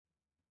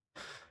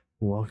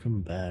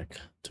Welcome back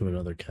to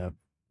another cap.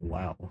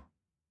 Wow.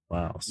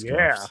 Wow,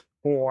 Yeah. scuffs.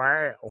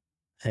 Wow.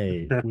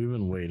 Hey, we've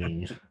been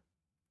waiting.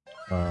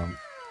 Um,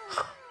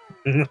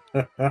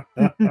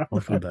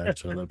 welcome back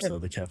to another episode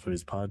of the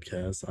Cafe's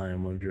podcast. I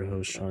am one of your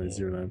hosts,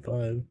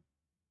 Shawnee095.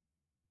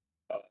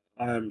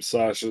 I'm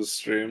Sasha's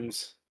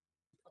streams.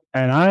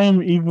 And I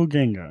am Evil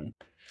Gengar.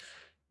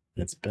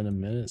 It's been a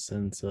minute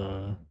since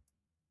a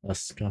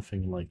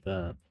scuffing like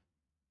that.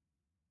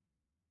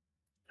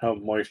 How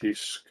mighty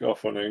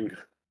scuffling.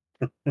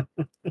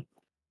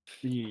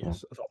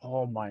 Yes,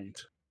 All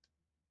Might.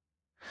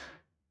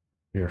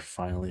 We are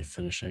finally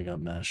finishing up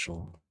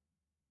Mashle.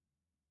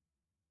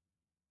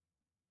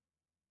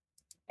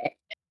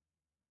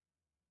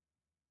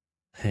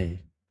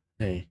 Hey.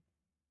 It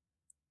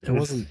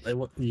wasn't,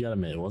 you gotta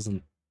admit, it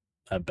wasn't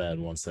that bad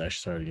once they actually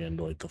started getting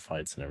into like the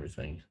fights and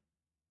everything.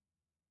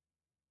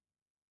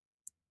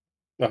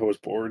 I was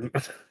bored.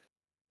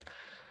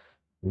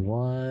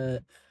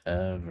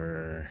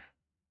 Whatever.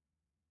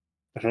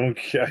 I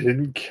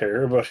didn't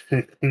care about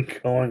anything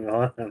going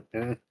on. I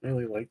didn't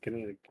really like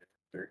any of the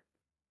character.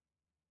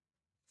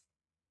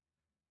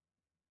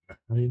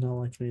 How do you not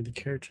like any of the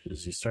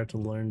characters? You start to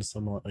learn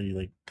some,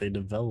 like, they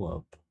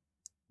develop.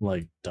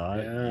 Like,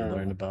 Dot, you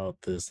learn Yeah.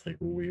 about this, like,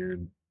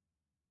 weird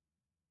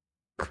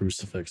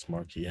crucifix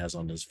mark he has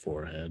on his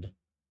forehead.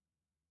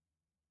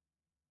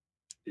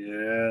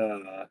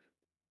 Yeah.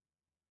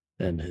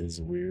 And his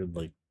weird,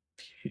 like,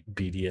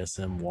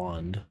 BDSM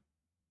wand.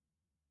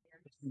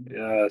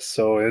 Yeah,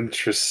 so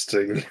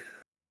interesting.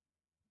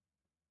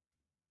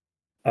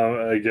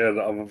 Again,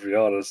 I'm gonna be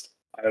honest.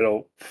 I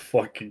don't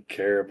fucking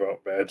care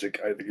about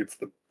magic. I think it's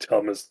the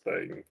dumbest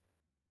thing.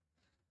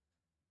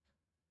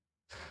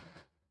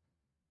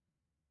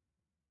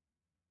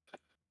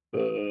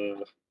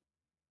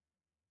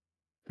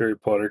 Harry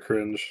Potter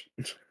cringe.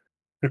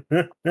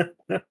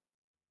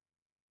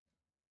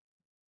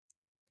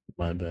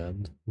 My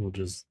bad. We'll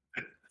just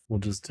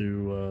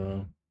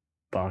do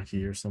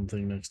Baki or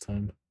something next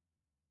time.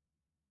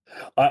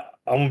 I'm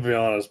gonna be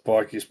honest,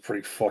 Baki's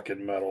pretty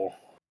fucking metal.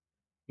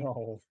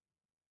 No.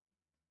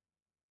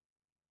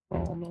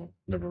 Oh no,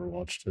 never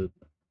watched it.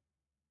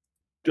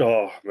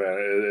 Oh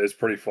man, it's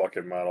pretty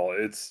fucking metal.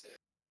 It's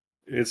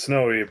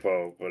no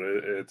Epo, but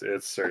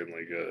it's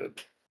certainly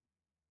good.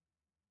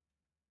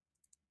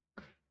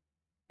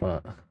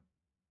 But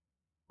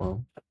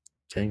well,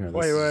 Kanger, this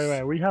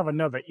Wait. We have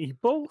another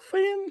Epo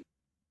fan?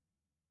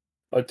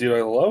 Oh, dude,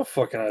 I love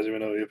fucking Hajime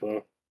no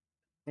Ippo.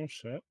 Oh,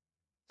 shit.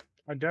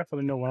 I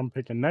definitely know what I'm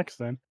picking next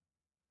then.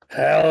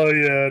 Hell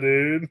yeah,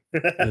 dude.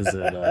 is it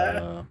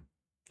the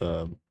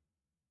that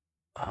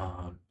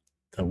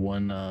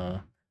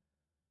one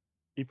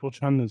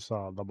Epo-chan is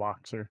the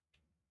boxer.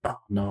 oh,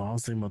 no, I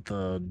was thinking about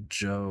the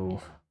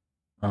Joe.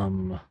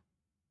 Oh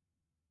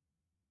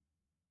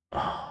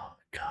god,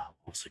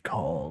 what was it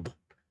called?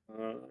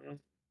 Uh,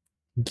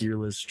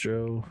 Gearless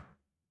Joe.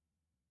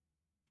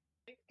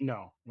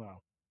 No.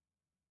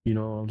 You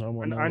know what I'm talking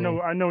about now?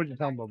 I know what you're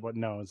talking about, but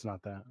no, it's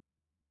not that.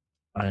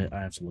 I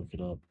have to look it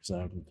up because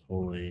I haven't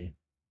totally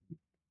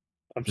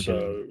I'm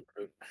forgetting.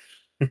 so.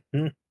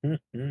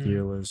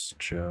 Gearless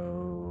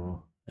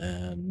Joe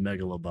and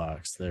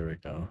Megalobox. There we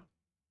go.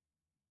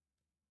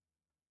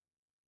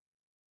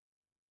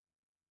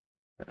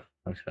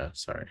 Okay,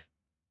 sorry.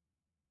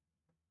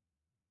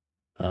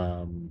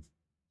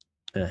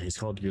 Yeah, he's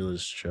called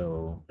Gearless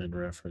Joe in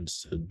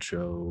reference to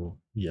Joe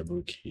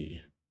Yabuki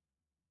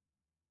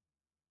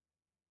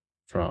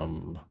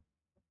from,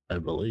 I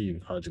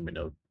believe, Hajime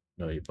no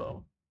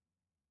Ippo.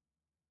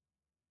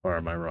 Or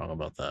am I wrong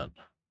about that?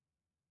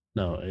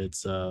 No,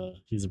 it's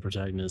he's a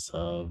protagonist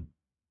of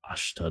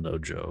Ashita no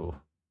Joe,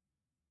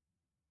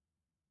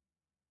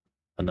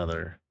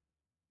 another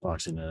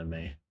boxing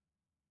anime.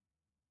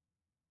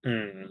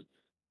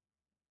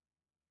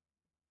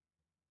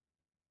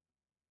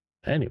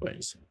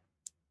 Anyways,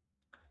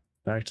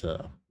 back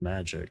to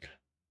magic.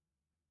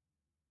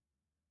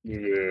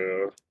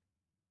 Yeah.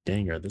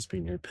 Gengar, this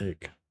being your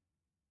pick.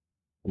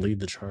 Lead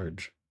the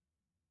charge.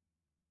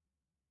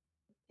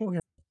 Okay.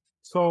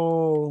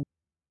 So,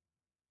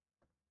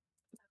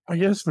 I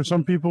guess for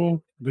some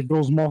people, it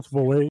goes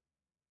multiple ways.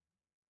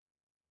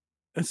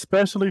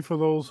 Especially for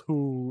those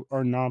who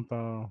are not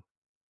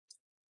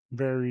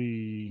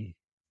very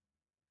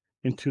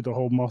into the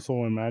whole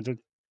muscle and magic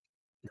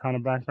kind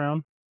of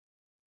background.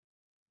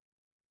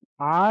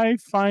 I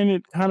find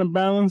it kind of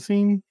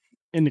balancing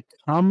in the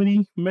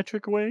comedy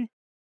metric way.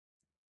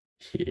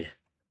 Yeah.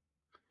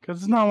 Because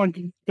it's not like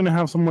you're going to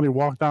have somebody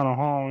walk down a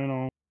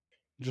hall,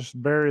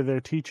 just bury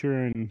their teacher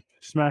and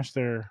smash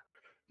their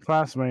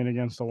classmate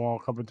against the wall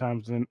a couple of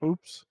times and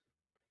oops.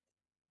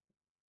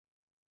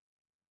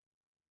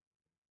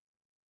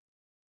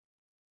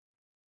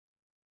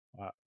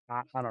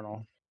 I don't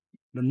know.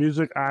 The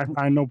music, I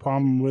find no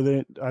problem with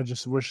it. I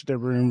just wish they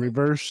were in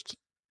reversed.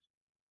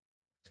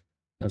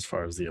 As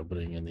far as the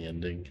opening and the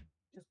ending.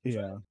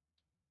 Yeah.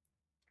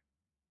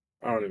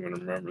 I don't even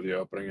remember the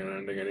opening and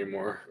ending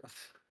anymore.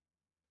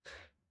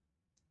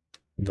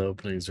 The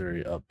opening's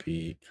very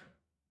upbeat,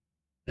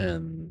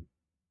 and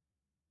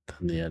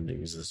Then the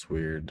ending is this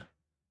weird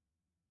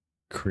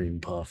cream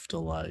puff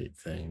delight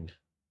thing.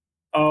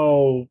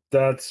 Oh,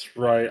 that's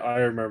right. I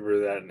remember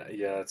that.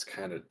 Yeah, it's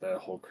kind of that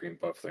whole cream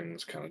puff thing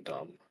was kind of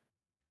dumb.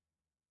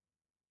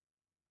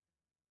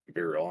 To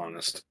be real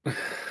honest.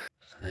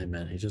 Hey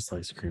man, he just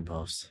likes cream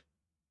puffs.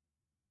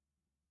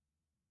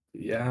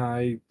 Yeah,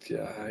 I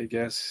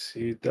guess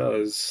he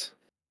does.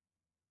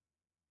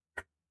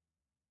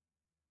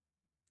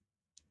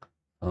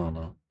 I don't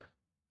know.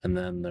 And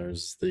then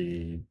there's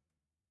the.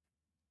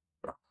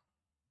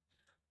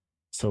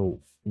 So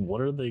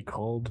what are they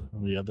called?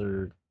 The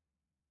other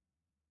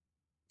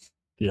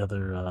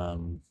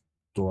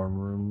dorm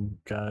room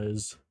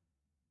guys.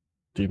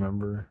 Do you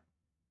remember?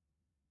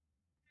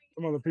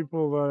 Some of the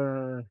people that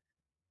are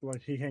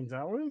like he hangs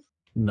out with.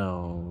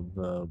 No,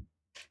 the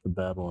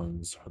bad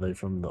ones. Are they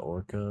from the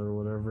Orca or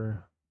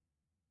whatever?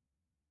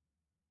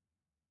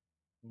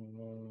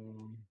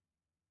 Um,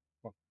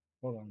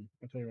 hold on,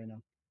 I'll tell you right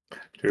now.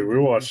 Dude, we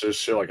watched this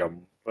shit like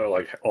almost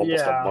a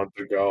Yeah, month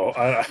ago.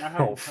 I I don't haven't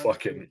touched it.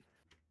 fucking.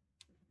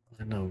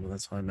 I know, but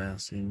that's why I'm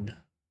asking.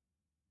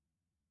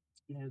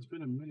 Yeah, it's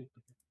been a minute.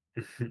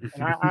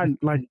 And I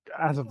like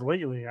as of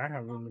lately, I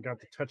haven't even got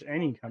to touch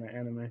any kind of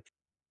anime.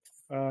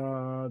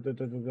 I'll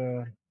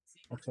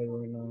tell you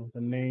right now. The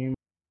name.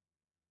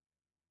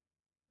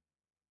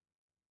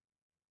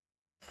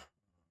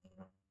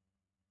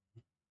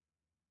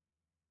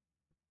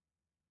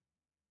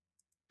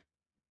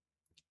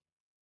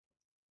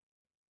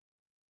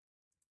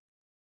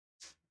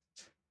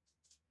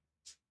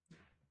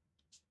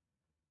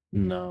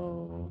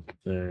 No,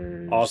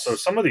 Also,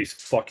 there's. some of these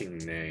fucking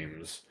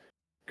names.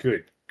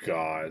 Good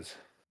God.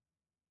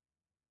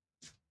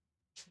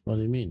 What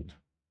do you mean?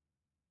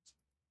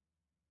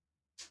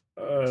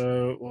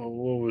 Well,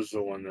 what was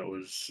the one that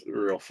was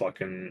real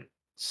fucking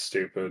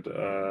stupid?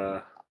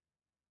 Oh,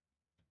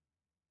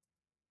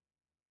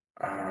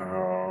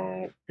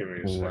 give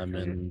me a second.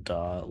 Lemon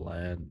dot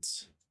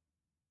Lance.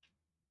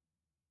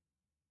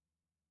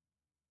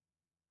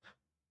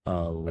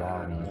 Uh,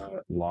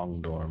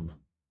 Long dorm.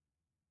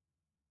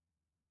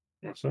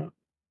 what's that?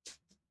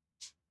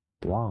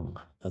 Long.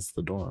 That's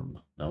the dorm.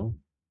 No,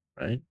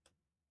 right?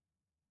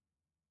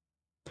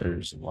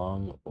 There's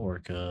Long,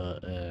 Orca,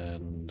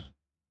 and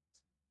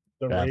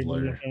The Raven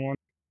Adler. looking one.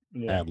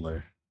 Yeah.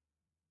 Adler.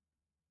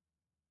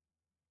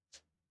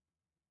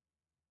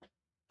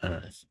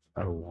 And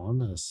I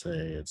want to say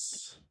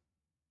it's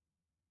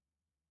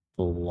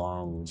the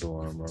Long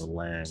dorm or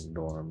Lang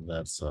dorm.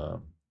 That's the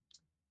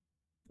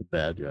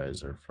bad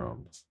guys are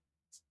from.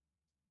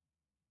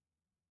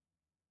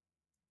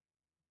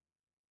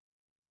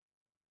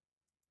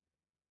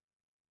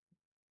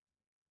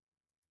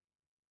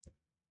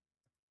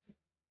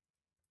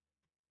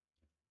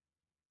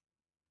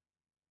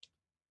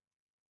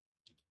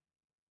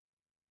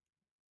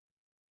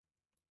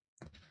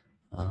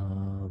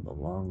 The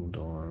Long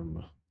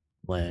dorm,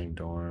 Lang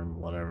dorm,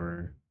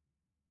 whatever.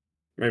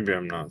 Maybe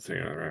I'm not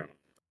thinking of it right.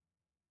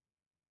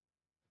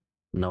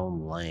 No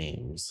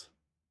Langs.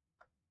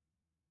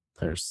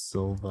 There's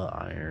Silva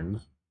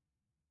Iron.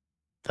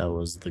 That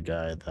was the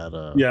guy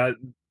that Yeah,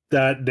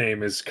 that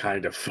name is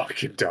kind of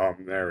fucking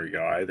dumb. There we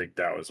go. I think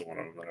that was one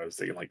of them that I was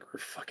thinking, like,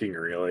 fucking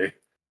really?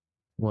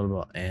 What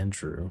about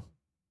Andrew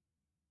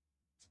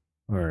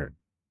or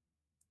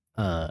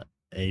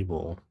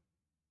Abel?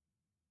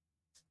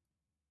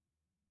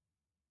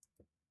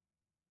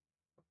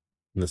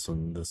 This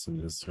one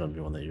is gonna be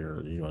one that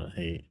you're gonna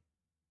hate.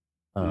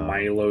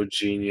 Milo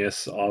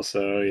Genius,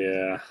 also,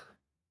 yeah.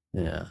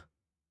 Yeah,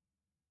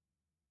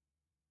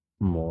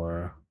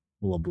 more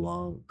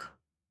LeBlanc.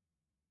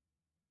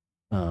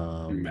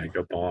 Um,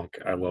 Mega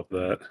Bonk. I love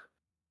that.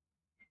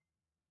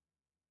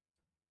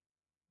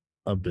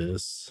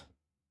 Abyss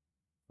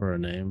for a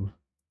name.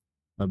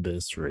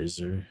 Abyss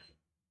Razor.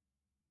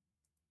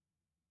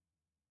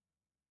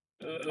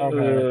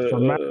 Okay. So Uh,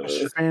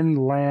 Mash, Finn,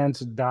 Lance,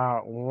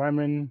 Dot,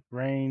 Lemon,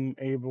 Rain,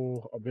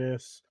 Abel,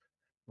 Abyss,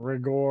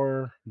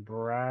 Rigor,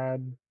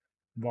 Brad,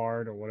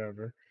 Bard, or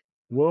whatever.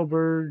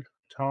 Wilbur,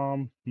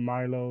 Tom,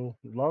 Milo,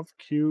 Love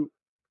Cute,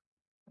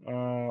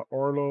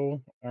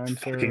 Orlo, Answer,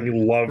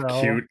 fucking love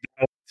Excel. cute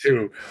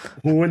too.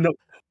 Who in the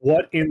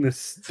what in the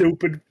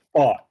stupid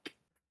fuck?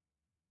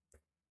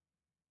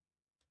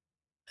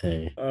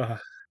 Hey, Uh,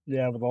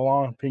 Yeah, with the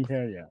long pink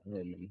hair. Yeah. I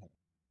remember.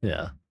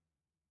 yeah.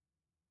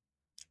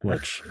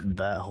 Which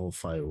that whole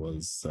fight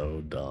was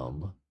so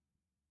dumb.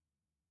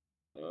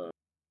 uh,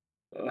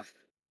 uh,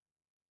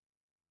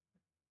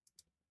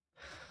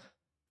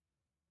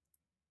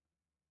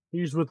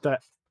 He's with the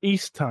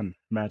Easton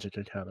Magic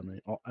Academy,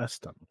 or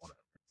Eston, whatever.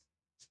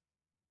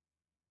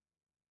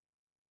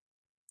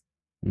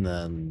 And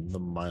then the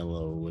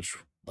Milo, which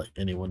like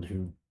anyone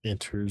who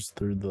enters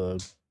through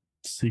the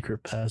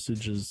secret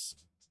passages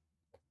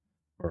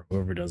or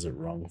whoever does it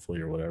wrongfully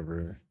or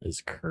whatever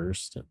is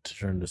cursed to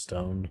turn to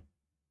stone.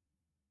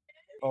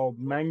 Oh,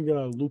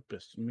 Manga's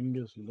lupus,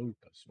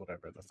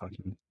 whatever the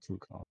fucking true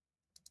call.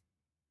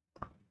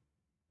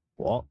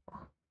 What?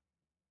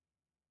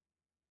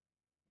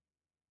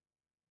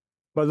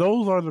 But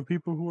those are the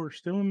people who are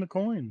stealing the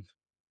coins.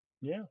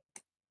 Yeah.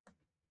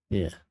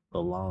 Yeah, the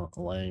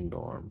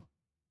Langdorm.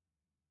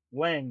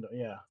 Lang,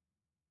 yeah.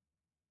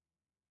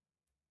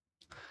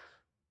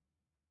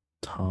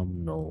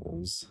 Tom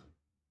Knowles.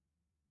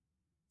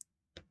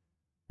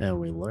 And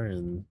we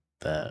learn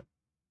that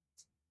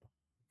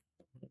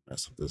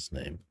mess up this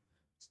name.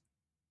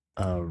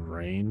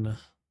 Rain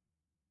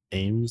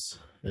Ames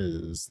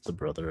is the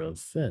brother of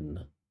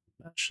Finn,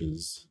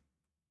 Mash's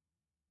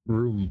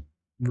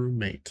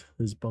roommate,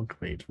 his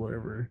bunkmate,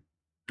 whatever.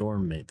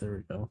 Dorm mate, there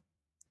we go.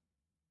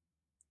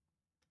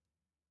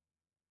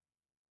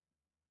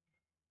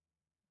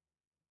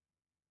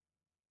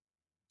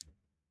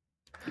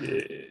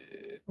 Yeah.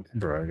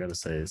 Bro, I gotta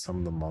say, some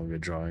of the manga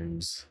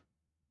drawings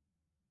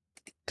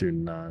do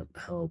not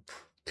help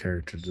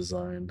character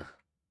design.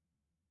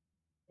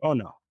 Oh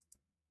no.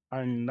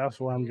 I mean, that's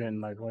why I'm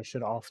getting like my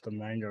shit off the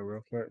manga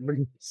real quick.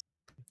 Because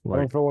I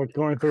don't Like, feel like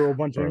going through a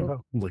bunch of bro,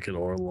 info. look at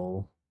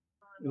Orlol.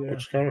 Yeah.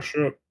 Looks kind of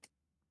shit.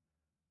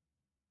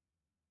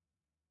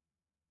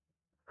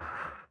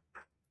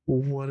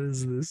 What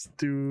is this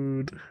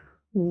dude?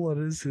 What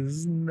is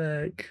his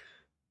neck?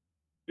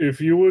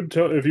 If you would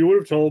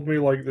have told me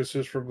like this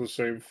is from the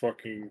same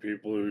fucking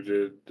people who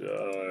did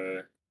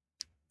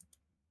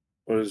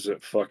what is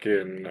it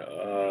fucking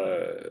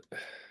god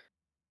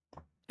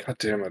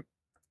damn it.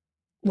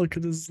 Look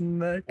at his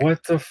neck.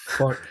 What the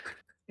fuck?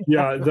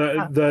 Yeah,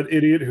 that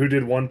idiot who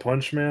did One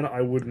Punch Man,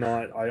 I would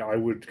not I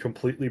would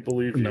completely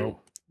believe you. Nope.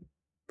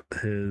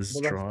 His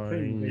Well, that's the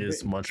thing. drawing They is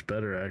didn't. much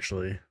better,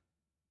 actually.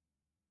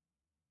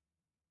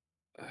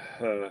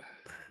 Uh,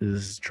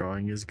 His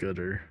drawing is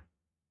gooder.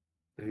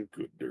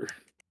 gooder.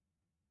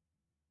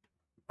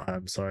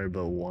 I'm sorry,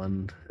 but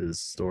one, his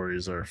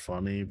stories are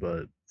funny,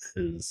 but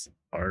his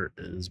art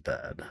is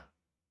bad.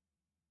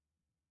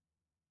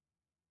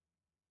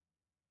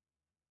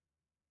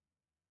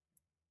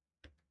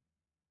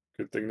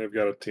 Good thing they've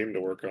got a team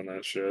to work on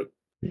that shit.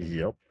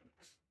 Yep.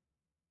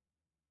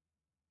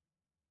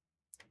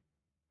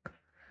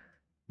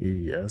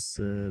 Yes,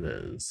 it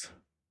is.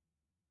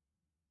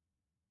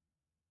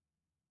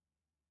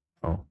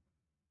 Oh,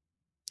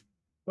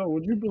 So,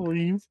 would you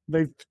believe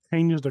they've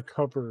changed the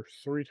cover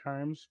 3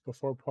 times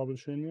before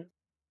publishing it?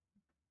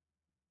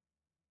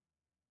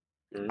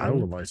 I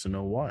Mhm. would like to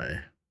know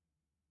why.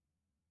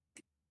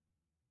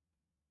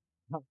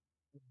 That's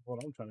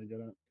what I'm trying to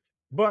get at.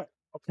 But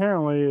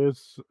apparently,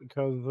 it's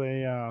because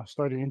they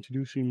started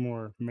introducing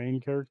more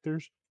main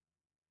characters.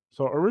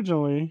 So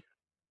originally,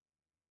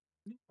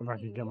 if I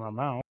can get my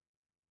mouse,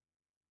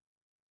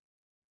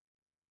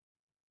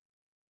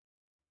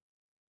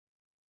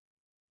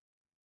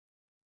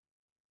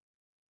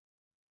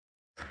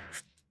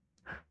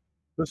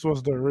 this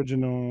was the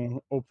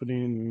original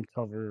opening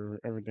cover.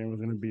 Everything was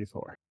going to be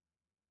for.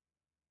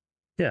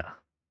 Yeah.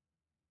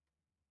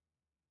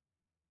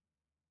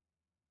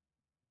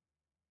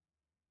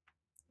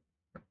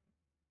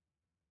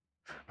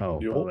 Oh,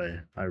 by the Yup. way,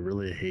 I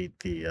really hate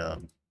There's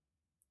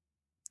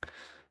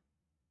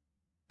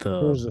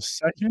the a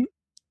second.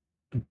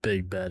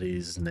 big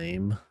baddie's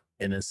name,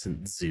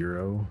 Innocent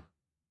Zero.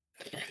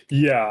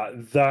 Yeah,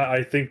 that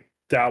I think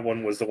that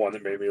one was the one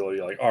that made me really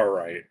like, all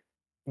right,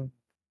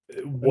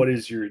 what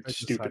is your I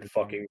stupid decided to.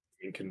 fucking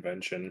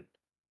convention?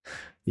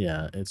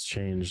 Yeah, it's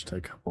changed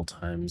a couple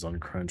times on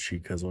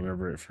Crunchy because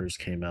whenever it first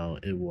came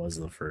out, it was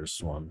the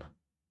first one.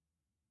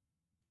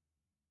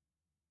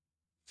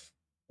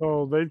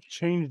 So they've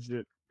changed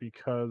it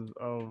because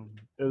of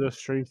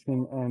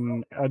illustration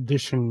and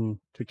addition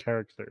to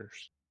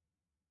characters.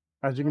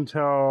 As you can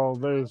tell,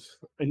 there's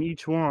in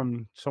each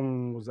one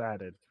someone was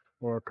added,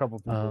 or a couple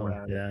people were Oh,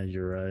 added. yeah,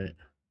 you're right.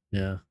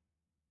 Yeah.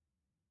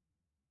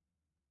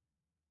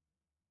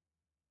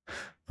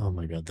 Oh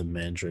my god, the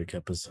Mandrake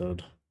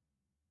episode.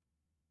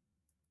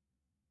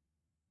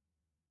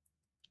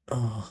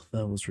 Oh,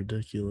 that was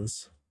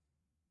ridiculous.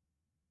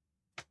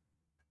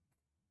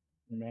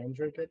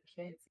 Mandrake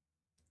episode?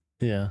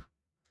 Yeah,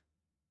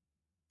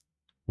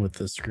 with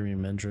the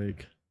screaming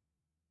Mandrake.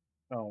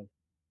 Oh,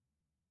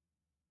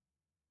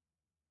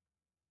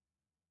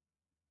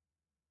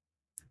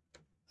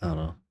 I don't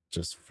know.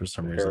 Just for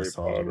some reason, I Harry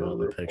saw it in Potter one of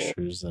the ripoff.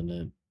 pictures and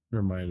it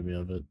reminded me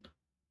of it.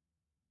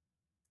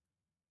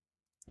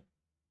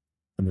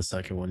 And the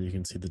second one, you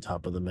can see the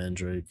top of the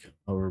Mandrake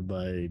over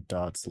by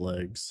Dot's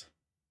legs.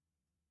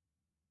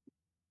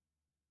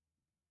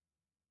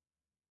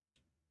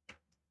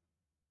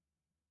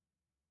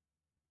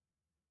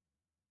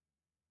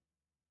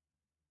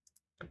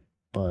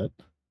 But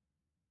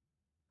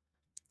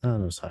I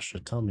don't know, Sasha.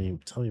 Tell me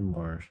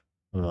more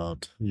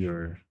about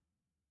your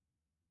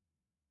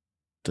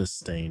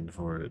disdain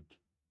for it.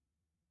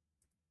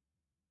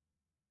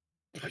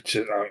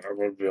 I'm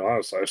gonna be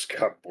honest, I just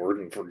got bored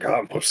and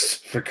forgot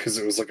most of it because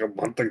it was like a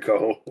month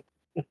ago.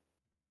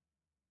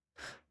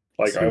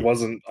 Like I See,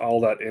 wasn't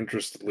all that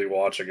interestedly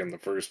watching in the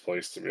first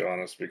place, to be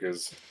honest,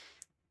 because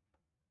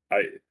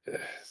I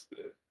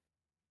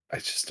I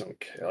just don't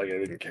care. Like I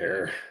didn't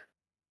care.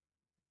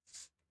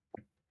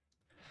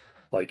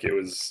 Like it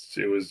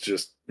was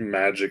just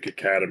Magic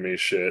Academy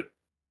shit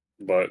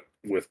but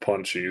with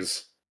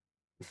punchies.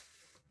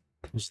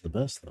 It was the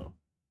best though.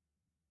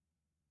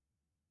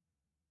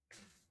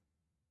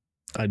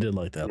 I did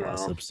like that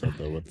last No. episode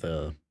though, with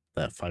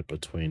that fight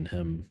between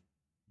him,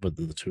 with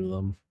the two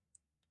of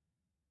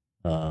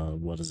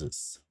them. What is it?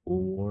 Civil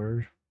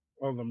War?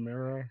 Oh, the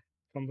mirror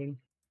something.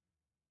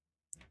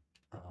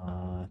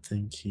 I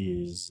think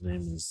his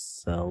name is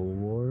Cell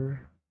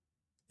War.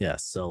 Yeah,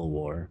 Cell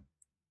War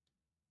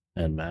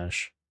and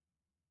Mash.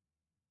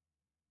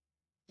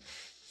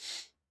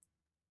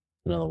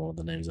 Another one of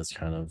the names that's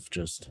kind of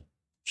just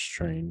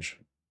strange.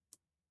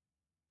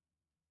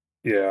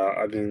 Yeah,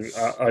 I mean,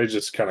 I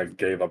just kind of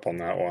gave up on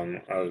that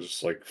one. I was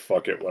just like,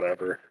 fuck it,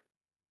 whatever.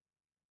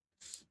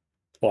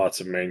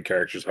 Lots of main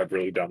characters have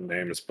really dumb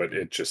names, but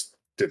it just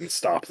didn't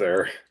stop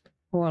there.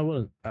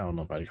 Well, I don't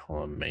know if I'd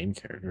call him main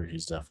character.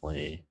 He's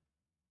definitely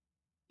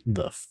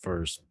the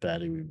first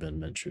baddie we've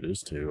been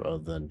introduced to,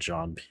 other than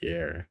John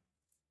Pierre,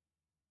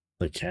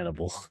 the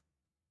cannibal.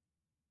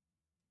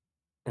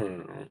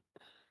 Mm.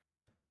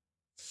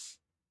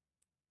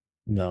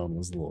 That one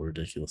was a little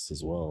ridiculous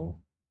as well.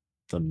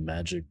 The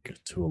magic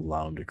to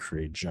allow him to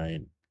create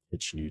giant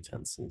kitchen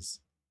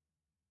utensils.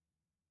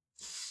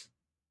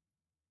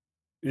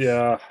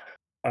 Yeah,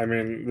 I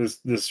mean,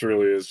 this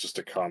really is just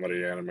a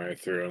comedy anime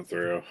through and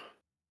through.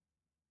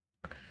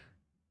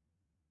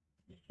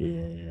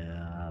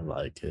 Yeah, I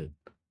like it.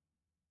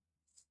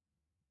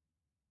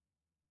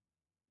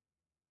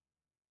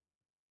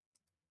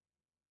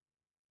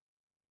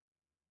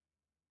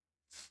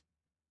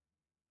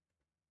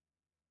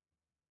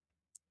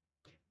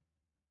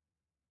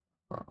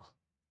 Oh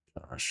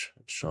gosh,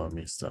 it's showing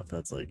me stuff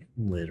that's like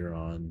later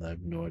on. I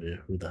have no idea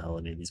who the hell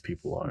any of these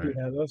people are.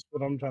 Yeah, that's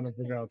what I'm trying to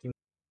figure out too.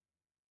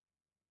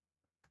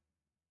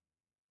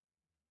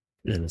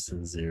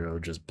 Innocent Zero,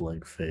 just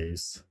blank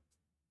face.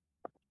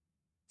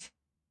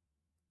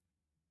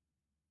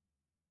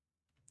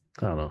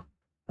 I don't know.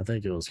 I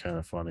think it was kind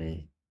of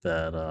funny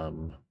that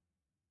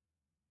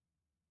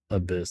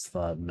Abyss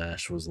thought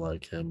Mash was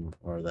like him,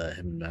 or that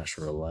him and Mash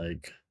were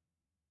alike.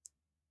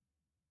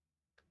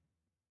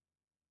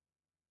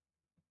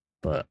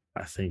 But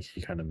I think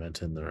he kind of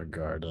meant in the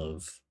regard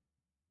of,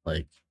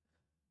 like,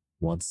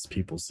 once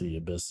people see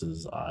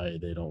Abyss's eye,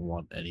 they don't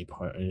want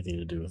anything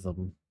to do with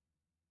him.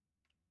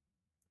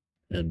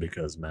 And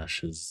because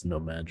Mash is no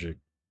magic,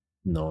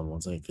 no one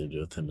wants anything to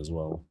do with him as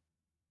well.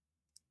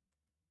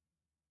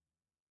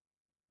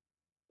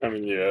 I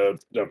mean, yeah,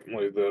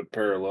 definitely the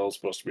parallel's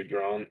supposed to be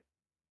drawn.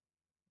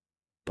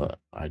 But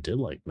I did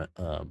like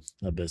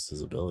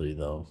Abyss's ability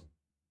though.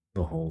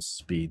 The whole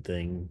speed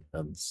thing,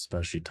 and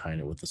especially tying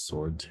it with the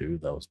sword too.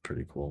 That was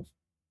pretty cool.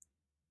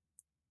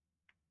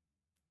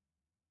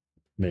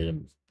 Made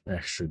him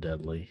extra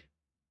deadly.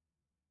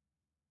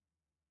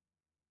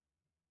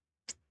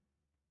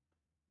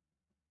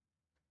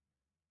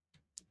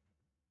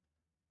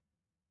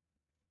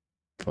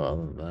 But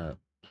other than that,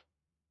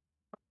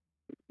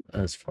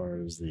 as far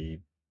as the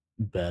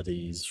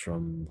baddies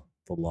from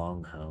the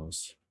Lang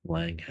House,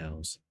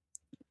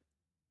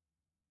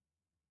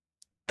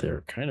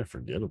 they're kind of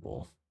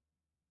forgettable.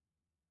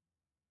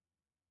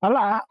 We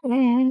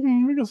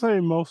can say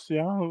most.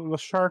 Yeah, the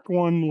shark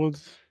one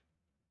was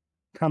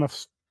kind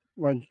of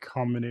like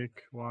comedic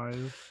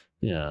wise.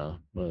 Yeah,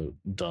 but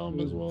dumb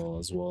Was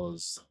as well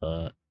as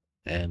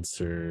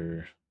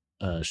answer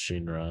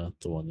Shinra,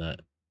 the one that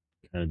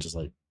kind of just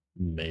like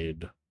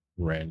made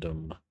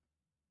random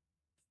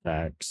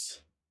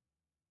facts.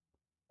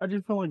 I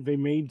just feel like they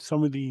made like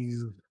some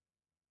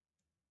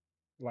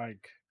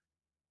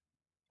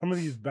of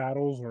these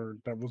battles or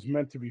that was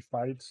meant to be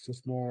fights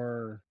just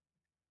more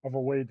of a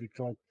way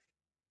to like,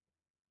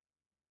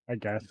 I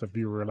guess if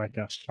you were like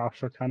a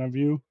Sasha kind of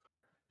view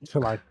to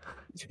like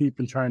keep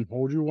and try and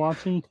hold you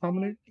watching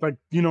comedy, like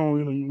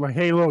like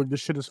hey look, this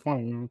shit is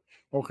funny.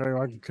 Okay,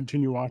 I can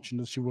continue watching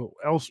to see what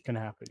else can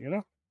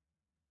happen.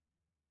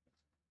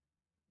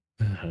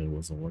 It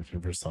wasn't working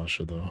for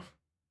Sasha though.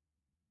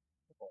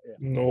 Yeah.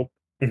 Nope.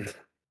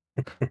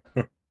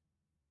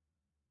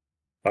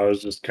 I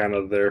was just kind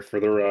of there for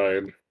the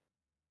ride.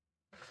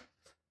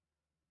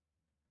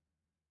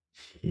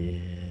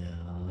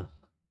 Yeah.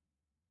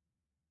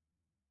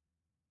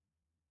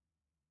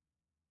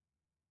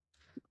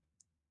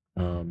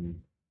 I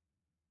don't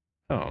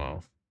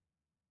know.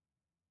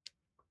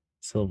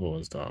 Silva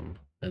was dumb.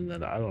 And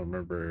then I don't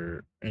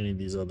remember any of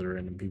these other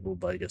random people,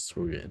 but I guess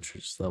we'll get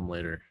introduced to them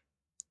later.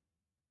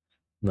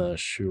 The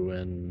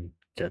Shuen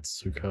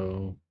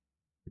Getsuko.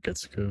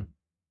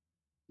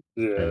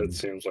 Yeah, it And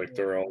seems like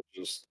they're all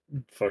just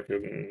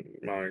fucking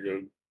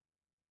manga.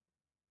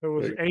 There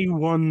was Like,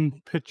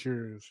 A1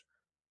 Pictures.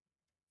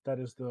 That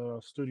is the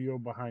studio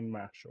behind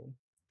Mashle.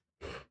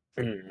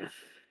 mm.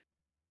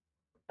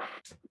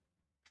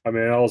 I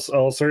mean,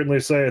 I'll certainly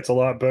say it's a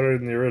lot better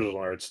than the original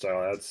art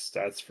style.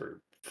 That's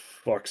for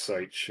fuck's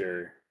sake,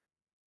 sure.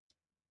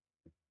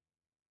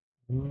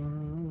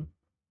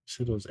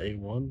 said it was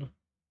A1.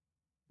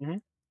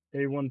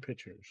 A1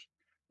 Pictures.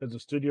 That's the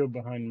studio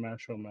behind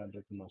Mashle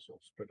Magic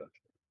Muscles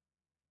production.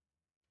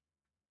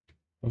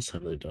 What else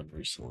have they done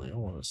recently? I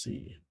want to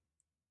see.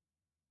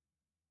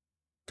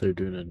 They're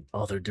doing it.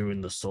 Oh, they're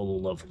doing the solo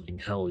leveling.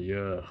 Hell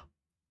yeah!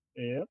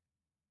 Yep.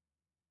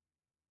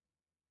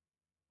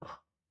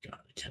 God,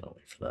 I cannot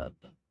wait for that.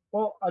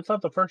 Well, I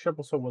thought the first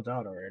episode was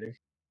out already.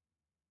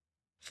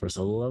 For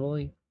solo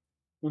leveling?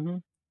 Mm-hmm.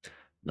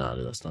 Nah,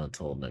 dude, that's not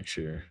until next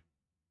year.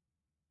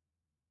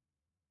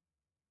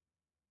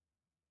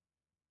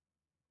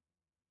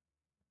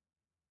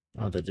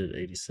 Oh, they did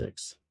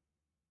 86.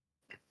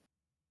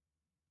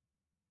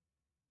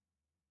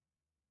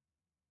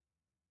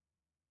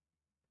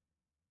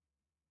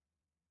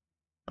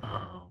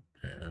 Oh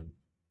man,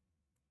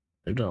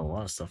 they've done a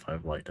lot of stuff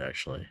I've liked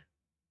actually.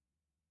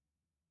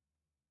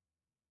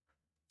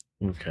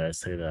 Okay, I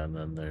say that, and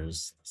then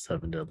there's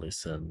Seven Deadly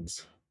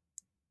Sins.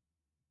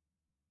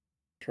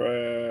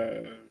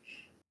 Trash.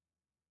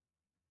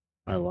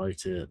 I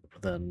liked it,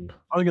 but then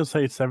I was gonna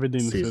say 17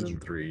 season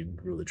 3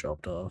 really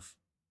dropped off.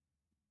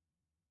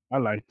 I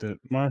liked it.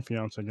 My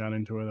fiance got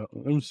into it.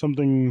 It was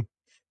something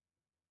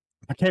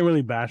I can't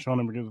really bash on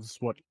it because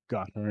it's what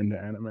got her into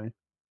anime.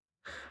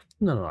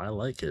 No, I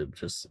like it.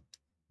 Just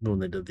when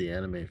they did the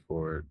anime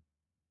for it,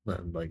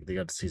 then, like they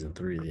got to season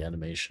 3, the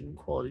animation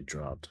quality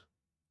dropped.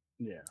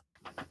 Yeah.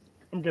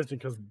 I'm guessing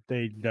because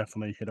they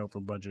definitely hit over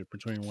budget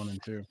between 1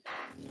 and 2.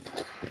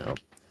 Yep.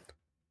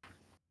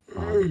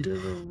 Oh, they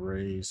did a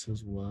race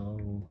as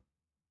well.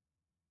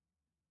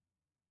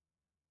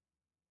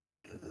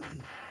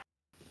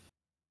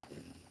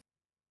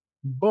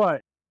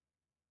 But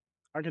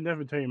I can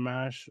definitely tell you,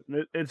 MASH,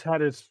 it's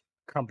had its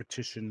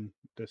competition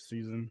this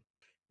season.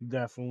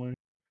 Definitely.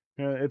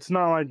 Yeah, it's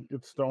not like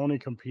it's the only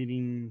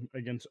competing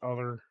against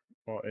other.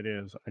 Well, it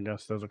is. I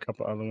guess there's a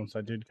couple other ones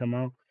that did come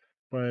out,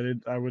 but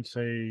I would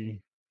say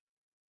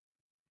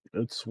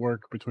its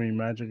work between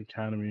Magic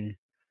Academy.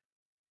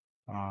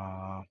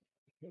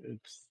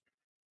 It's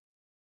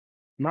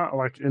not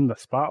like in the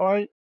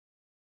spotlight,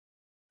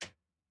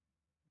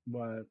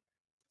 but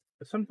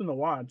it's something to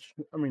watch.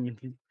 I mean,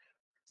 if you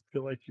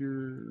feel like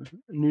you're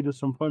in need of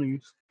some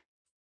funnies.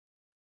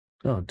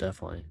 Oh,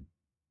 definitely.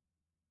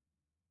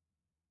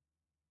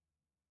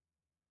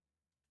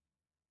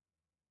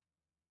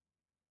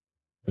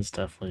 It's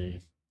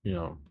definitely,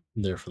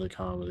 there for the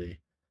comedy.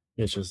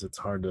 It's just it's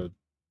hard to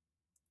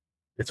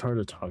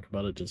talk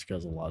about it just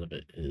because a lot of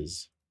it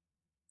is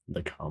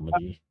the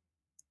comedy.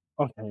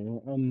 Okay,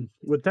 and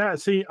with that,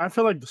 see, I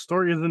feel like the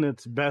story isn't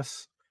its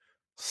best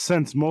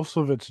since most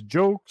of its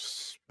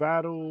jokes,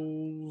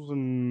 battles,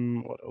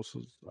 and what else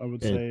is I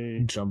would It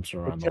say jumps the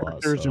around a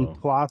lot, characters and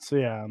so plots,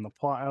 yeah, and the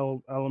plot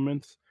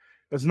elements.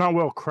 It's not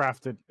well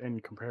crafted in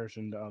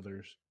comparison to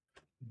others,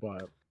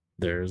 but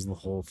there's the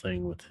whole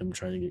thing with him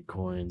trying to get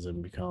coins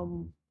and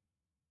become,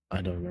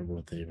 I don't remember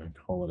what they even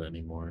call it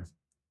anymore.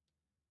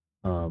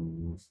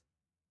 Um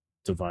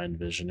Divine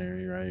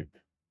Visionary, right?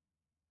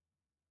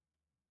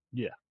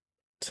 yeah,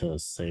 To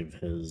save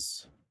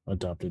his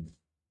adopted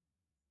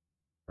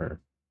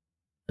or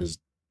his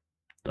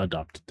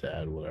adopted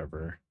dad,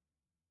 whatever.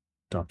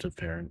 Adoptive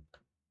parent.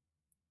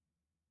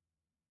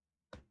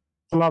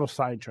 a lot of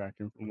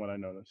sidetracking from what I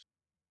noticed.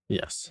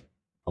 Yes.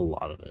 A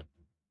lot of it.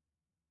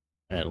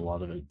 And a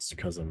lot of it's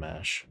because of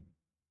MASH.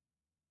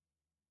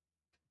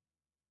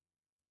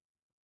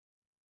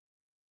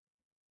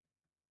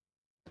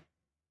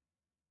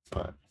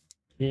 But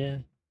yeah.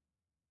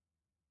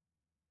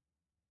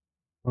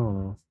 I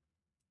don't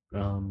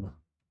know.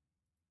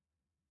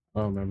 I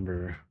don't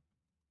remember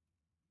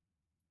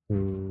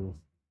who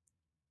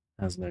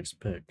has next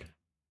pick.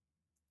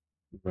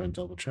 I'm gonna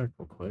double check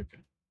real quick.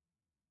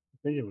 I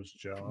think it was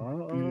Josh.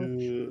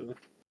 Yeah.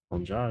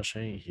 Well, Josh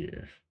ain't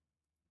here.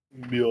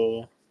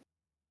 Yeah.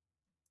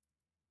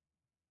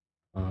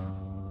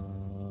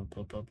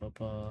 Ba, ba, ba,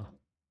 ba.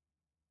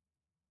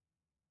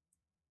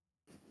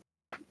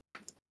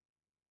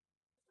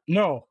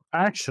 No,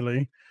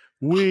 actually,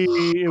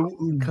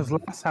 because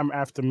last time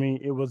after me,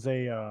 it was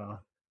a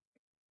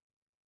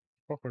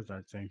what was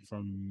that thing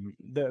from?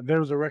 There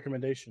was a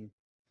recommendation.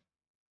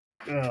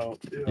 Oh,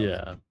 yeah.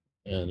 Yeah.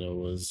 And it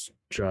was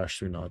Josh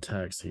through Not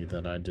Taxi.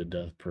 Then I did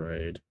Death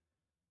Parade.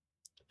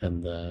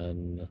 And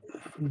then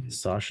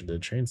Sasha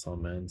did Chainsaw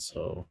Man.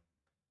 So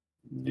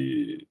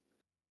Yeah.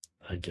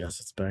 I guess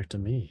it's back to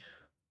me.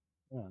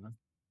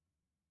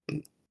 Yeah.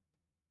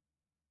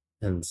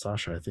 And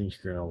Sasha, I think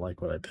you're gonna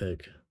like what I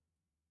pick.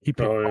 He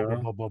picked Oh, yeah.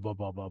 blah, blah, blah,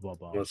 blah, blah, blah,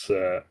 blah. What's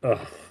that?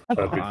 Oh,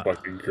 that'd be Ah,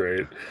 fucking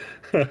great.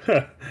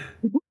 that's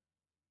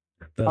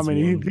I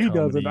mean, one if he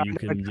does comedy it, you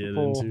can get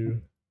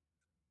into.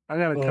 I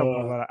got a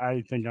couple uh, that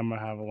I think I'm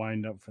gonna have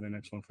lined up for the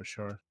next one for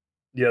sure.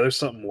 yeah, there's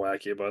something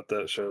wacky about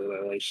that show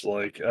that I just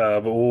like.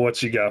 But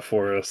what you got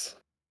for us?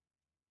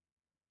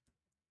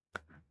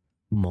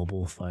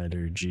 Mobile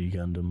Fighter G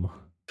Gundam.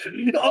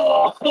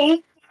 Oh,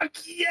 fuck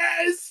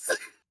yes!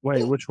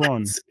 Wait, which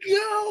one? Let's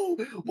go!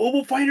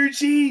 Mobile Fighter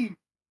G!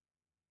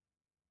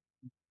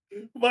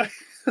 My,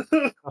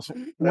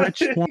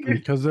 Which one?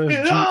 Because there's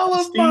in all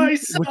of GSD, my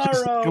which is like a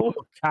sorrow.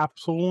 little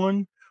capsule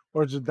one,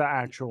 or is it the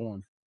actual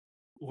one?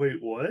 Wait,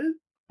 what?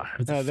 I have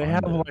to They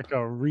have find it. like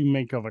a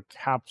remake of a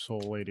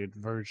capsulated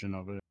version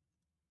of it.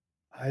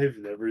 I've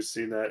never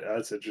seen that.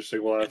 That's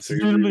interesting. We'll have It's to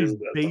literally revisit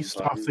that based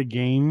off sometime. the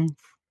game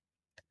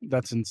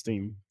that's in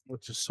Steam,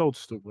 which is so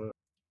stupid.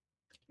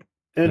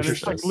 And it's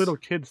Interesting. like little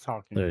kids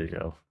talking. There you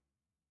go.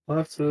 I'll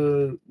have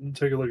to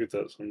take a look at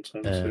that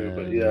sometime too.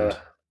 But And yeah,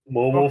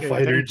 Mobile Okay,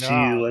 Fighter thank G,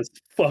 God. let's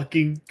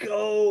fucking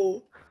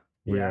go.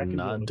 we Yeah, are I can deal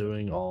not with that.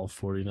 doing all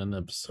 49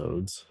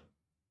 episodes.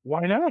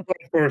 Why not?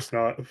 Of course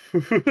not.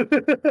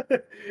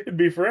 It'd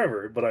be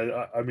forever, but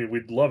I mean,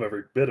 we'd love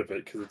every bit of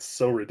it because it's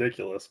so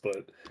ridiculous.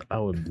 But I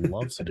would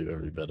love to do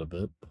every bit of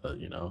it, but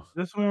you know.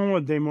 This one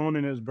with Damon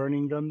and his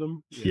burning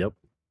Gundam? Yeah. Yep.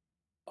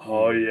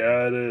 oh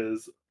yeah, it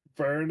is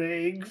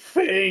Burning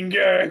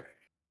Finger.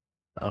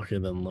 Okay,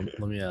 then let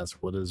me ask,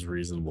 what is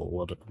reasonable?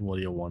 What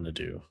do you want to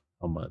do?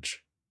 How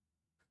much?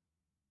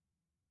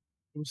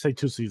 I would say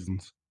 2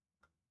 seasons.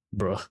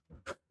 Bruh,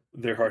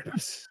 There are no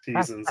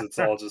seasons. It's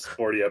all just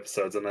 40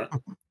 episodes in it.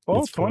 Well,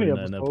 it's 20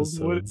 49 episodes.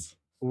 episodes.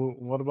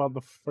 What about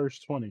the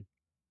first 20?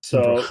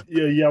 So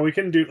Bruh, yeah, we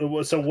can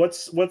do. So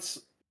what's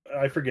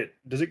I forget.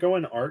 Does it go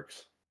in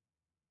arcs?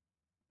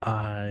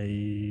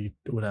 I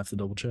would have to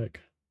double check.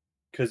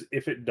 Because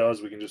if it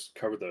does, we can just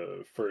cover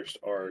the first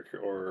arc.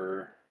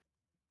 Or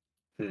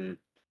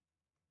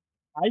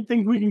I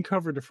think we can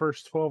cover the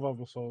first 12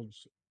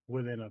 episodes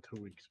within a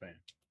 2-week span.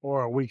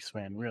 Or a week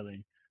span,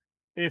 really.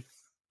 If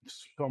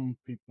some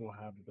people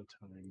have the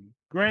time.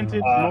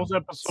 Granted, most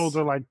episodes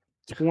are like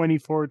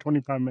 24,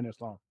 25 minutes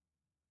long.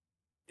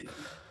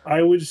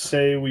 I would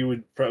say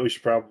we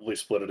should probably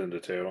split it into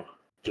two,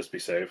 just be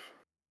safe.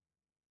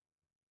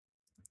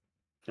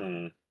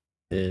 Hmm.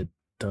 It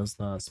does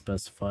not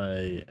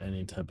specify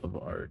any type of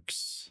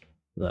arcs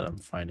that I'm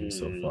finding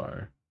so Hmm.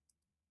 far.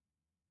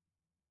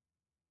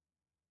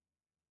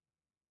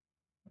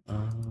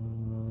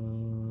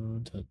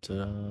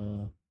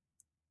 Da-da.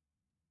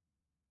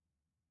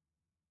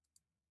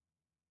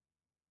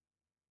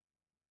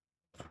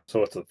 So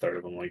what's the third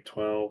of them? Like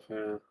 12?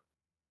 Yeah.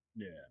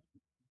 Yeah.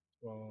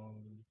 12,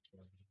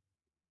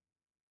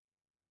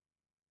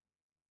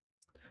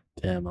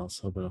 Damn, I was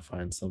hoping to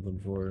find something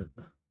for it.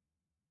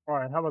 All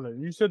right, how about that?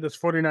 You said there's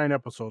 49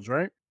 episodes,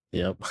 right?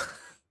 Yep.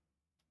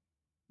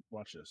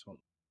 Watch this one.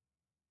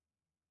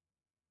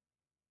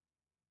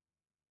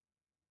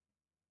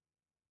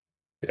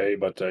 Yeah, you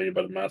about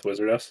to math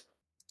wizard us?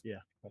 Yeah.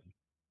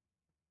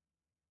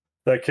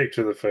 That kick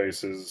to the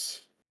face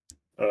is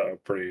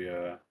pretty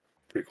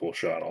cool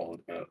shot, I'll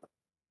admit.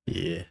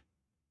 Yeah.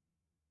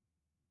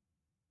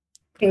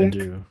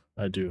 Bonk.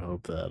 I do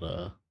hope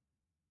that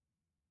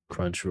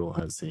Crunchyroll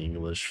has the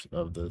English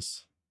of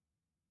this.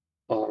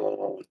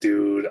 Oh,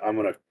 dude, I'm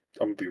gonna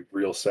be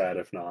real sad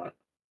if not.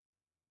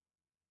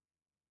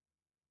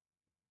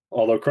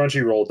 Although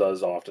Crunchyroll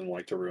does often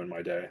like to ruin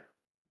my day.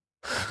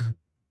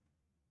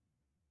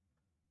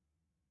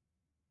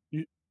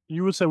 You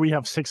you would say we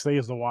have 6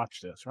 days to watch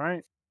this,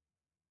 right?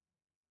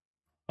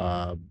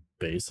 uh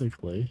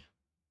Basically.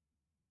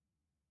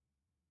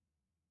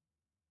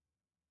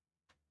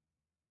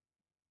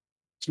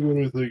 So what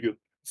am I thinking?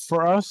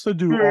 For us to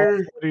do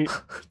all 40,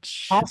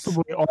 Shit.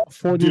 possibly all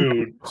 49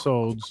 Dude,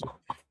 episodes,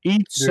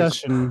 each there's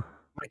session,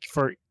 like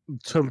for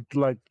to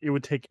like it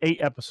would take 8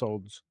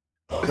 episodes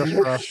just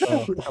for us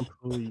to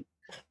complete.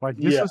 Like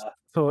this yeah. is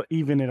to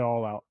even it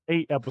all out.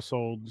 8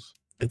 episodes.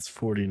 It's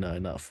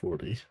 49, not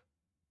 40. I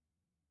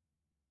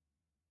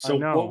So what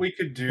know. we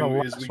could The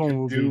do is last one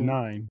will be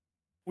 9.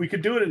 we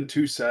could do it in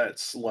two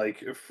sets,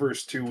 like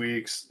first 2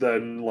 weeks,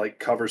 then like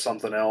cover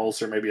something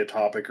else or maybe a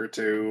topic or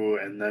two,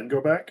 and then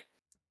go back.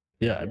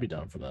 Yeah, I'd Yeah. be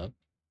down for that.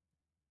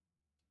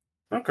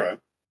 Okay.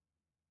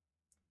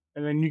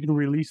 And then you can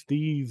release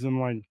these in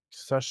like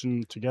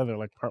session together,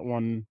 like part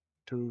 1,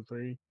 2,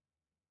 3.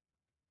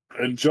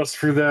 And just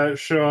for that,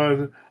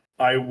 Sean,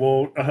 I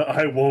won't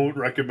I won't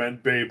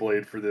recommend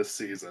Beyblade for this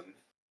season.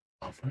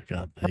 Oh my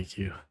god, thank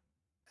you.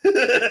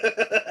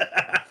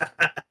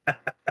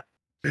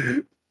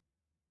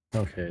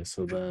 Okay,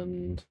 so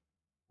then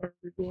are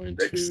we going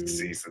Next to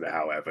season,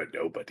 however,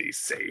 nobody's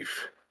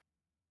safe.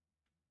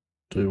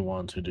 do we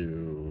want to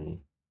do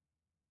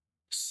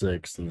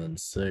 6 and then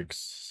 6?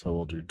 So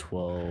we'll do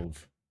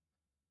 12.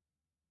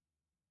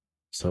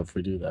 So if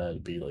we do that,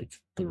 it'd be like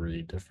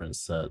 3 different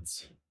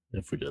sets.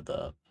 If we did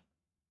that,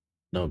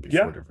 no, it'd be 4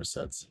 Yeah, different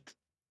sets.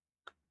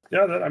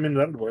 yeah. I mean,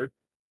 that'd work.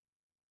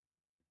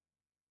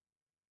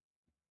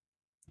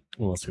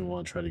 Unless we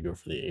want to try to go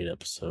for the 8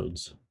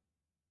 episodes,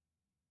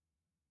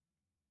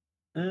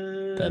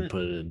 then Mm,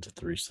 put it into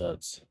 3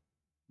 sets.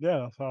 Yeah,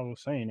 that's what I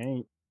was saying.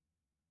 8.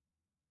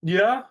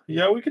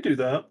 yeah, we could do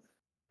that.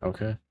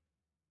 Okay.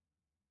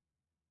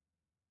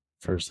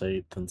 First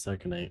 8, then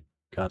second 8.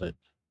 Got it.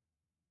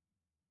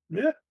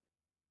 Yeah,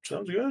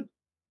 sounds good.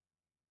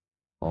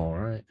 All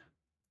right.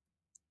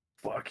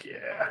 Fuck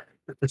yeah.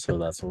 So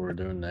that's what we're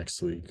doing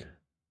next week.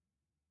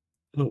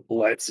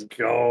 Let's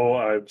go.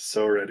 I'm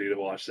so ready to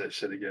watch that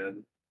shit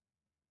again.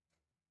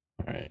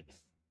 All right.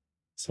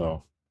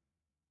 So,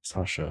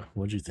 Sasha,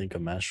 what'd you think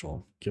of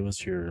Mashle? Give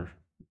us your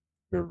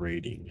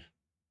rating.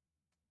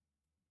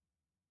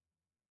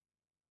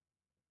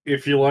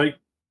 If you like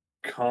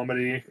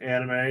comedy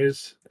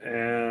animes,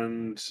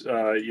 and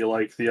you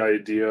like the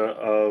idea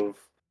of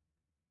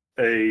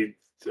a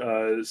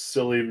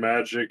silly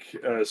magic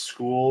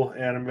school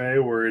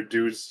anime where a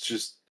dude's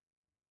just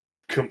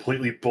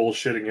completely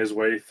bullshitting his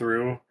way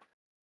through,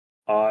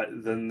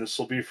 then this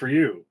will be for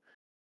you.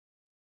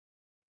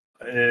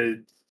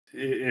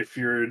 If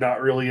you're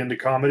not really into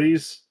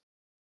comedies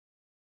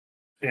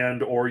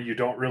and or you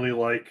don't really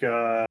like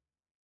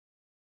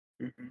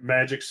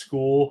magic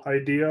school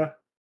idea,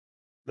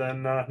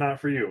 then not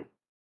for you.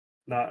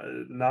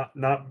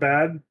 Not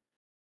bad,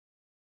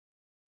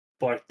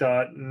 but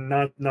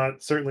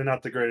not certainly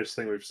not the greatest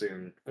thing we've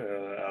seen out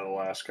of the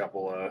last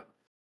couple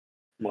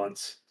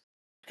months.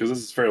 Because this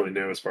is fairly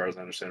new, as far as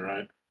I understand,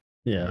 right?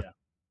 Yeah,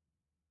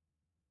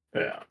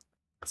 Yeah.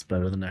 it's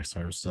better than X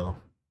Arm still.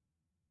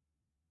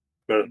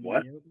 But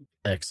what? Yep.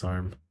 X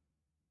Arm.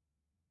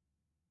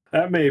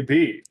 That may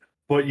be.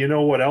 But you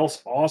know what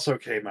else also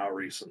came out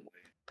recently?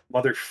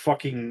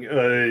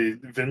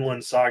 Motherfucking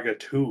Vinland Saga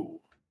 2.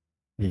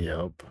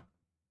 Yup.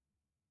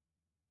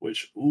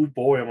 Which, ooh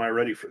boy, am I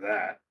ready for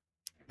that.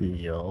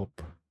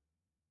 Yup.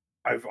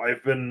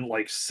 I've been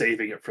like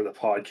saving it for the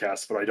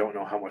podcast, but I don't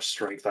know how much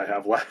strength I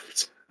have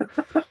left.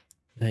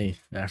 Hey,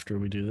 after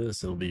we do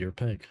this, it'll be your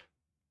pick.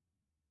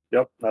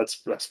 Yep, that's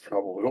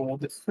probably what we'll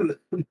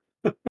do.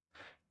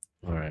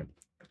 All right.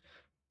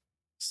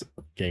 So,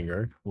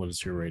 Gengar, what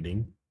is your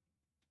rating?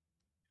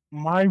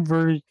 My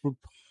verdict would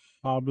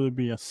probably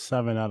be a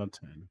 7 out of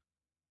 10.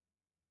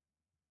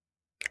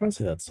 I'd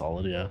say that's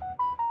solid, yeah.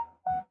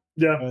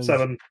 Yeah, Because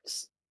 7.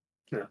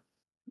 Yeah.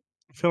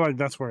 I feel like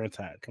that's where it's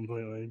at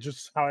completely.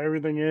 Just how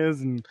everything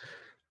is and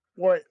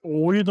what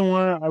reason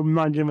why I'm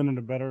not giving it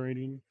a better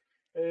rating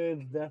is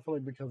definitely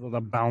because of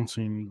the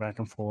bouncing back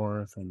and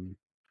forth and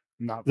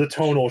not The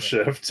tonal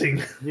shit.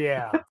 shifting.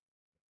 Yeah.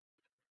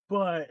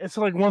 But it's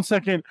like 1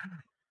 second,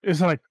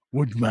 it's like,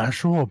 would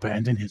Mashle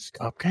abandon his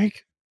cupcake?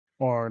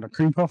 Or the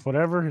cream puff,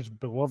 whatever, his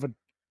beloved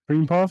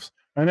cream puffs.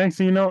 And next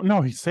thing you know,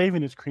 no, he's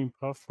saving his cream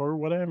puff for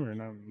whatever,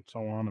 and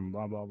so on and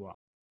blah blah blah.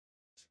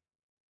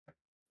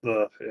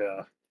 Yeah.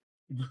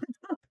 Yeah.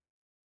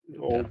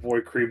 Old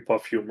boy cream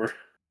puff humor.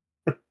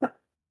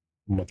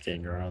 I'm with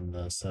Gengar on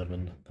the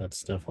 7.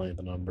 That's definitely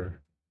the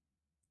number.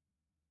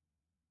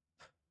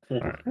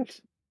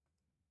 right.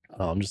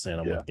 Oh, I'm just saying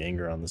I'm Yeah. with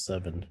Gengar on the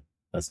 7.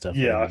 That's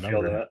definitely Yeah, the I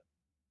feel number. that.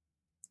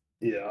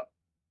 Yeah.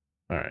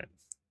 All right.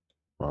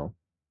 Well,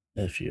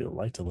 if you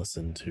like to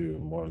listen to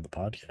more of the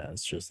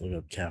podcast, just look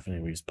up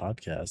Caffeine Weaves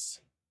Podcasts.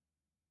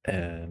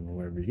 And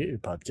wherever you get your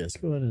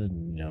podcast, go ahead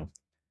and,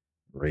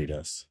 rate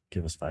us.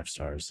 Give us 5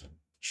 stars.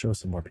 Show us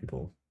some more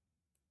people.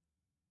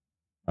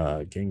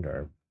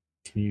 Gengar,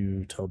 can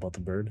you tell about the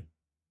bird?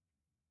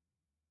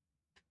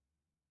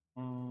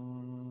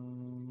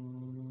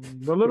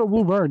 The little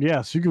blue bird,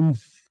 yes, you can.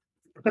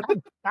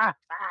 I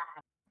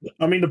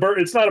mean, the bird.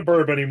 It's not a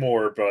bird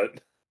anymore,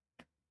 but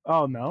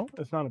Oh no,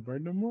 it's not a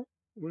bird no more.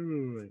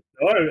 Wait.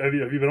 oh, have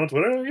you been on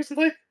Twitter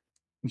recently?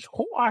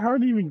 Oh, I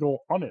hardly even go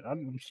on it.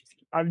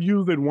 I've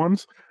used it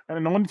once,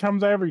 and the only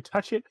times I ever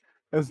touch it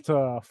is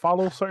to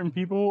follow certain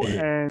people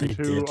and They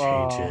to did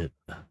change it.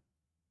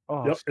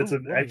 oh Yep, it's scoot,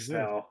 an what is X this?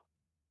 now.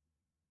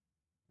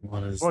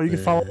 What is Well, you can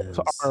follow us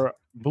to this? our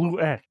blue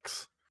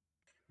X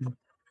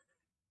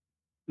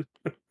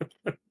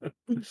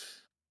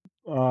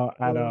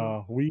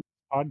at we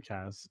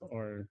podcast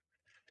or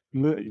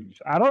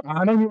I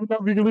don't even know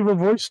if you can leave a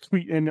voice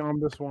tweet in on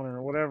this one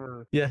or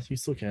whatever. Yeah, you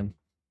still can.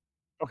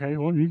 Okay,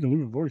 well you can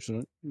leave a voice in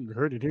it. You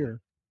heard it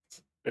here.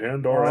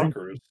 And our Um,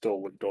 anchor is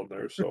still linked on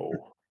there, so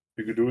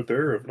you could do it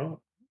there if not.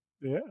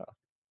 yeah.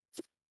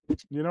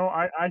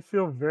 I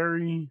feel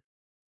very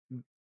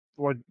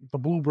like the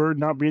blue bird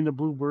not being the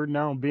blue bird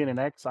now and being an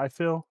X. I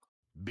feel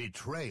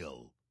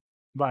Betrayal.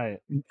 by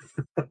it.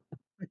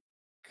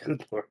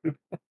 Good lord.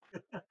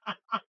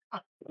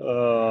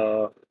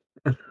 Uh,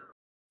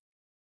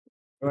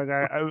 Like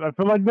I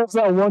feel like that's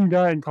that one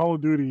guy in Call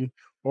of Duty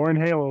or in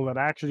Halo that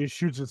actually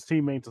shoots his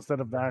teammates instead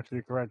of the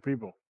actually correct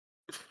people.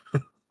 uh,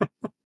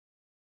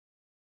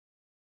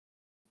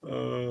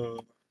 Well,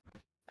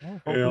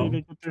 hopefully yeah.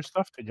 they get their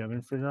stuff together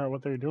and figure out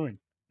what they're doing.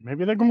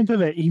 Maybe they're going through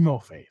the emo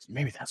phase.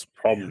 Maybe that's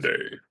what it is.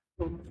 Someday.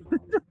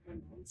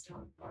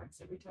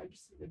 Every time you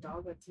see the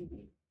dog on TV.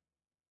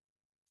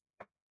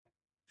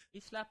 He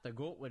slapped a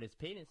goat with his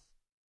penis.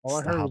 All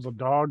I heard Stop. was a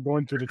dog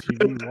going through the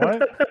TV.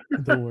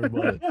 What? Don't worry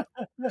about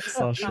it.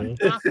 Sasha,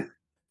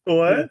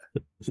 What?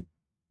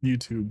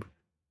 YouTube.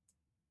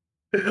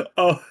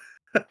 Oh.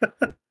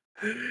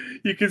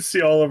 You can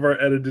see all of our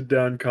edited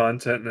down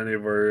content and any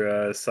of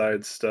our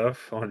side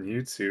stuff on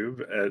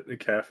YouTube at the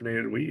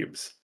Caffeinated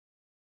Weebs.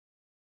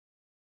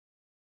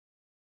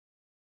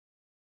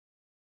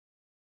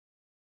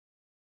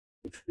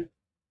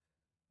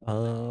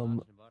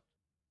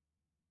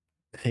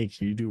 Hey,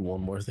 can you do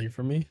one more thing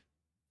for me?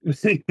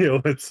 Yo,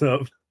 what's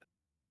up?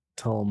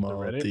 Tell them The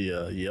about Reddit?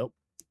 the yep.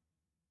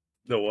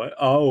 The what?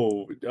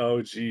 Oh,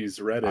 geez,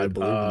 Reddit. I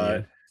believe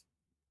in you.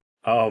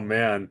 Oh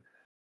man,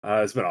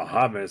 it's been a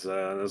hot mess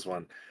on this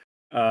one.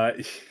 Uh,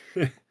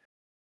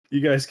 You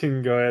guys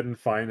can go ahead and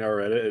find our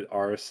Reddit at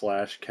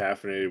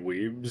r/caffeinated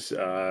weebs.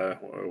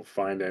 We'll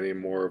find any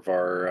more of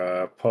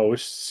our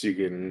posts. You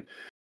can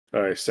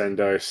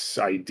send us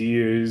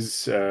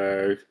ideas,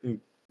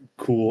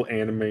 cool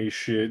anime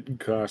shit,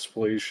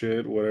 cosplay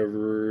shit,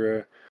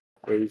 whatever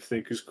you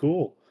think is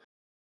cool.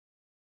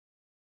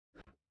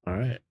 All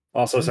right.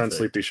 Also send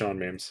Perfect. Sleepy Sean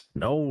memes.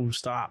 No,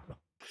 stop.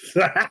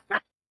 All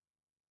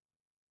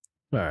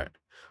right.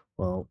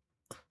 Well,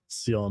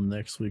 see y'all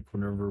next week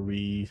whenever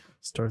we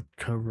start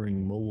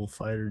covering Mobile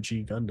Fighter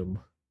G Gundam.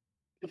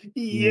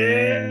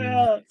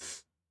 Yeah.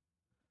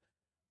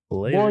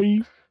 Later. Boy.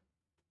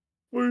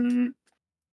 Woo.